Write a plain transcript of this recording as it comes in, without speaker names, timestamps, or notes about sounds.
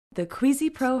The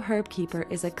Cuisipro Herb Keeper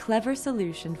is a clever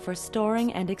solution for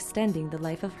storing and extending the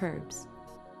life of herbs.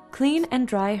 Clean and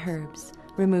dry herbs,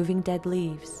 removing dead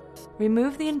leaves.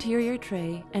 Remove the interior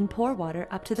tray and pour water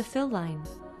up to the fill line.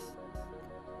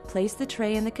 Place the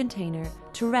tray in the container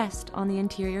to rest on the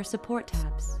interior support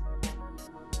tabs.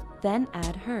 Then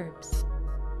add herbs.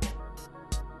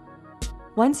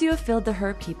 Once you have filled the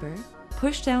Herb Keeper,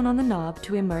 push down on the knob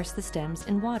to immerse the stems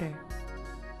in water.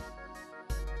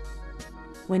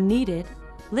 When needed,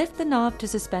 lift the knob to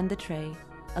suspend the tray,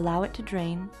 allow it to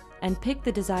drain, and pick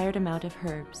the desired amount of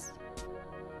herbs.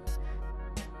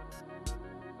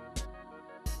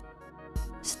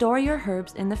 Store your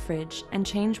herbs in the fridge and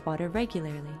change water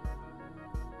regularly.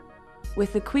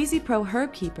 With the Cuisipro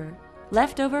Herb Keeper,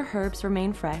 leftover herbs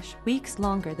remain fresh weeks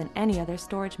longer than any other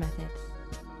storage method.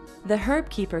 The Herb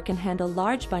Keeper can handle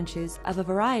large bunches of a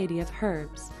variety of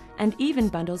herbs and even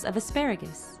bundles of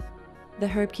asparagus. The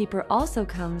Herb Keeper also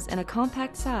comes in a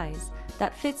compact size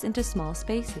that fits into small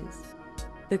spaces.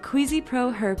 The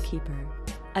Cuisipro Herb Keeper,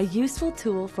 a useful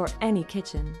tool for any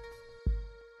kitchen.